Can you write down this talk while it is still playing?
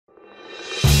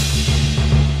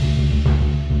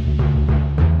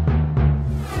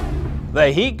The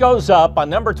heat goes up on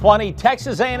number 20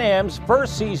 Texas A&M's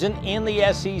first season in the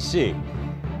SEC.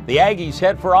 The Aggies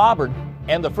head for Auburn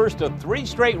and the first of 3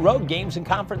 straight road games in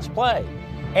conference play.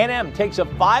 A&M takes a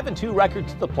 5-2 record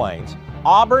to the Plains.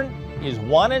 Auburn is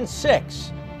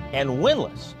 1-6 and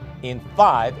winless in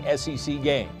 5 SEC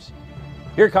games.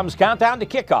 Here comes countdown to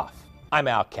kickoff. I'm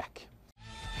Al Keck.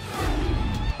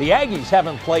 The Aggies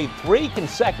haven't played 3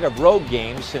 consecutive road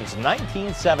games since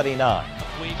 1979.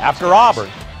 After Auburn,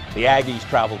 the Aggies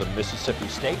travel to Mississippi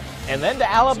State and then to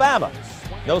Alabama.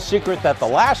 No secret that the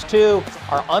last 2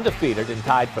 are undefeated and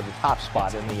tied for the top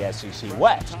spot in the SEC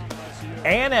West.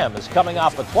 A&M is coming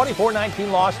off a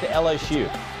 24-19 loss to LSU,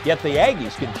 yet the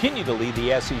Aggies continue to lead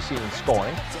the SEC in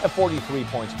scoring at 43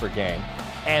 points per game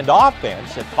and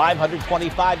offense at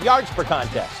 525 yards per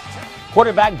contest.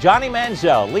 Quarterback Johnny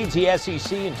Manziel leads the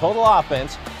SEC in total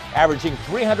offense, averaging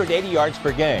 380 yards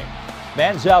per game.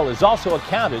 Manziel has also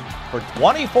accounted for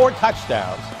 24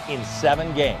 touchdowns in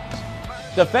 7 games.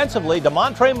 Defensively,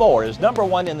 DeMontre Moore is number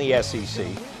 1 in the SEC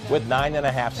with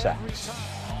 9.5 sacks.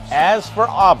 As for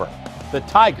Auburn, the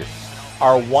Tigers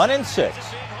are 1-6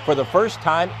 for the first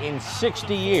time in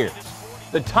 60 years.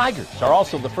 The Tigers are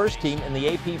also the first team in the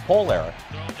AP poll era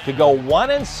to go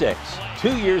 1-6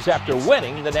 2 years after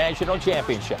winning the national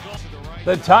championship.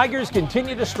 The Tigers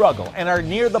continue to struggle and are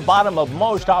near the bottom of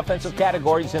most offensive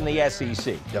categories in the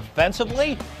SEC.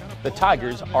 Defensively, the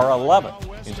Tigers are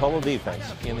 11th in total defense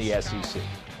in the SEC.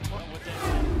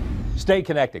 Stay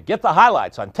connected. Get the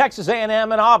highlights on Texas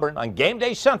A&M and Auburn on Game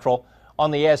Day Central on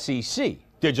the SEC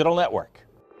Digital Network.